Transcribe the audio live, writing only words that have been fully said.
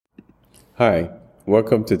Hi,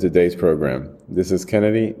 welcome to today's program. This is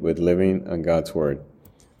Kennedy with Living on God's Word.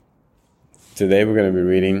 Today we're going to be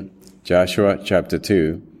reading Joshua chapter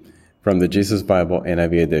 2 from the Jesus Bible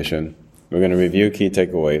NIV edition. We're going to review key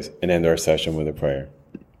takeaways and end our session with a prayer.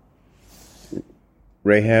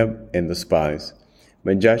 Rahab and the spies.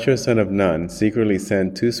 When Joshua son of Nun secretly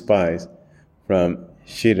sent 2 spies from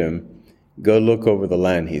Shittim, "Go look over the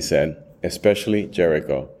land," he said, "especially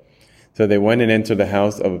Jericho." So they went and entered the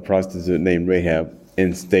house of a prostitute named Rahab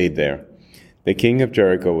and stayed there. The king of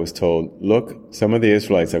Jericho was told, "Look, some of the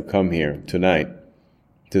Israelites have come here tonight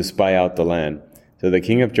to spy out the land." So the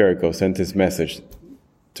king of Jericho sent his message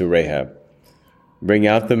to Rahab, "Bring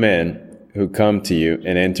out the men who come to you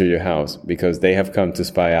and enter your house, because they have come to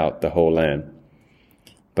spy out the whole land."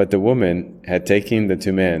 But the woman had taken the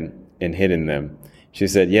 2 men and hidden them. She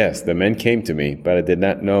said, "Yes, the men came to me, but I did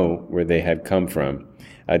not know where they had come from.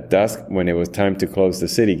 At dusk, when it was time to close the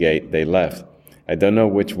city gate, they left. I don't know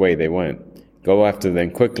which way they went. Go after them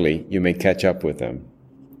quickly, you may catch up with them."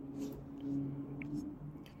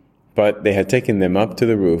 But they had taken them up to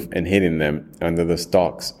the roof and hidden them under the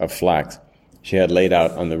stalks of flax she had laid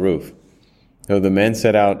out on the roof. So the men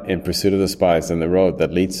set out in pursuit of the spies on the road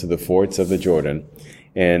that leads to the fords of the Jordan,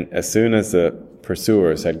 and as soon as the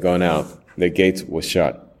pursuers had gone out, the gates were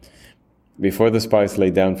shut. Before the spies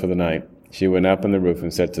lay down for the night, she went up on the roof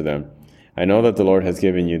and said to them, "I know that the Lord has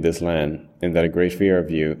given you this land, and that a great fear of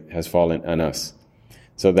you has fallen on us,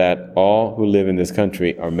 so that all who live in this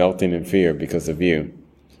country are melting in fear because of you.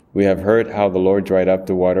 We have heard how the Lord dried up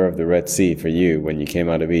the water of the Red Sea for you when you came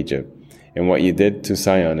out of Egypt, and what you did to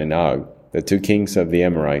Sihon and Og, the 2 kings of the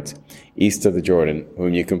Amorites, east of the Jordan,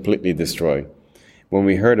 whom you completely destroyed. When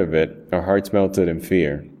we heard of it, our hearts melted in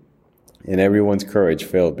fear, and everyone's courage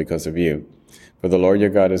failed because of you. For the Lord your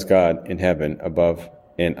God is God in heaven above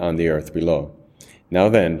and on the earth below. Now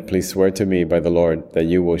then, please swear to me by the Lord that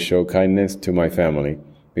you will show kindness to my family,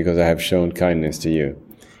 because I have shown kindness to you.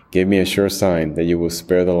 Give me a sure sign that you will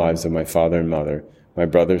spare the lives of my father and mother, my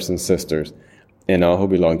brothers and sisters, and all who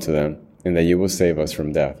belong to them, and that you will save us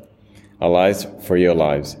from death." "Our lives for your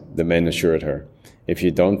lives," the men assured her. "If you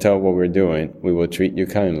don't tell what we're doing, we will treat you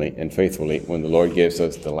kindly and faithfully when the Lord gives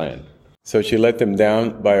us the land." So she let them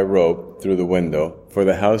down by a rope through the window, for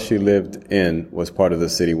the house she lived in was part of the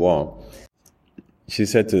city wall. She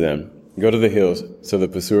said to them, "Go to the hills, so the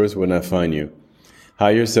pursuers will not find you.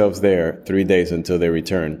 Hide yourselves there 3 days until they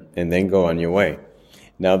return, and then go on your way."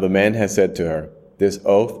 Now the man had said to her, "This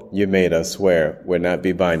oath you made us swear will not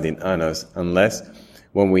be binding on us, unless,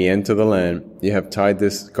 when we enter the land, you have tied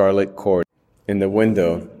this scarlet cord in the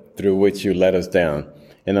window through which you let us down,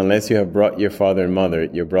 and unless you have brought your father and mother,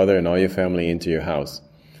 your brother and all your family into your house.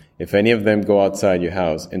 If any of them go outside your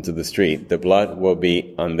house into the street, the blood will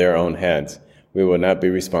be on their own heads. We will not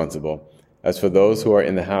be responsible. As for those who are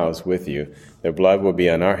in the house with you, their blood will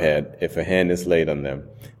be on our head if a hand is laid on them.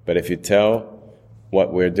 But if you tell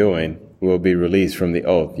what we're doing, we will be released from the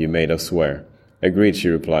oath you made us swear." "Agreed," she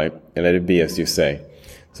replied, "and let it be as you say."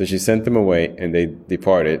 So she sent them away, and they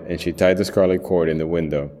departed, and she tied the scarlet cord in the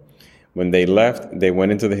window. When they left, they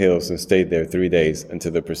went into the hills and stayed there 3 days,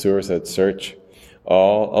 until the pursuers had searched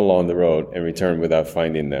all along the road and returned without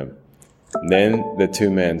finding them. Then the 2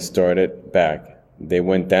 men started back. They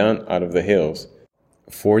went down out of the hills,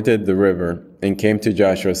 forded the river, and came to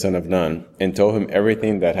Joshua son of Nun, and told him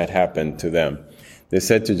everything that had happened to them. They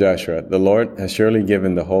said to Joshua, "The Lord has surely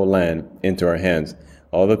given the whole land into our hands.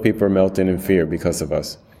 All the people are melting in fear because of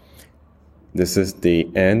us." This is the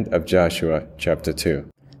end of Joshua chapter 2.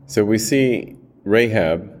 So we see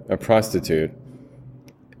Rahab, a prostitute,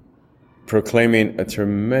 proclaiming a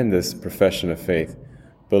tremendous profession of faith,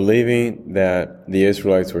 believing that the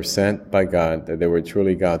Israelites were sent by God, that they were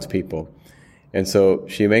truly God's people. And so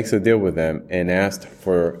she makes a deal with them and asked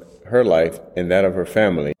for her life and that of her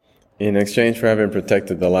family in exchange for having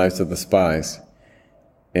protected the lives of the spies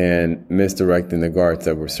and misdirecting the guards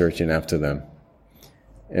that were searching after them.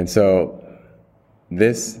 And so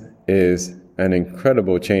this is an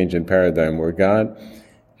incredible change in paradigm where God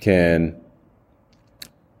can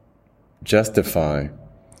justify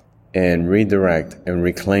and redirect and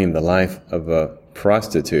reclaim the life of a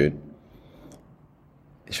prostitute,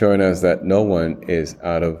 showing us that no one is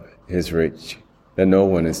out of his reach, that no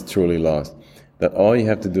one is truly lost, that all you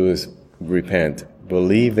have to do is repent,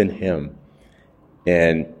 believe in him,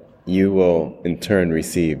 and you will in turn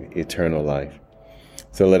receive eternal life.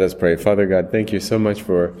 So let us pray. Father God, thank you so much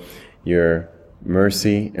for your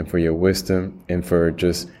mercy and for your wisdom and for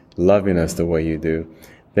just loving us the way you do.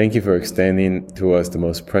 Thank you for extending to us the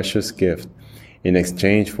most precious gift in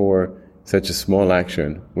exchange for such a small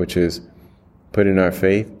action, which is putting our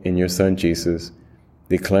faith in your Son Jesus,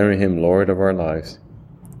 declaring him Lord of our lives,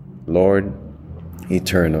 Lord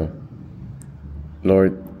eternal.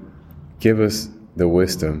 Lord, give us the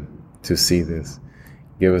wisdom to see this.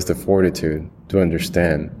 Give us the fortitude to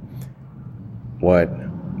understand what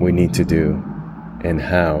we need to do and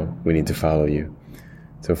how we need to follow you.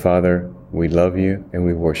 So, Father, we love you and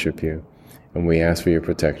we worship you, and we ask for your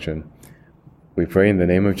protection. We pray in the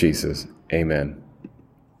name of Jesus. Amen.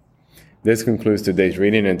 This concludes today's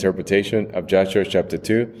reading and interpretation of Joshua chapter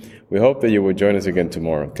 2. We hope that you will join us again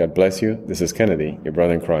tomorrow. God bless you. This is Kennedy, your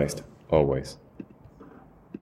brother in Christ, always.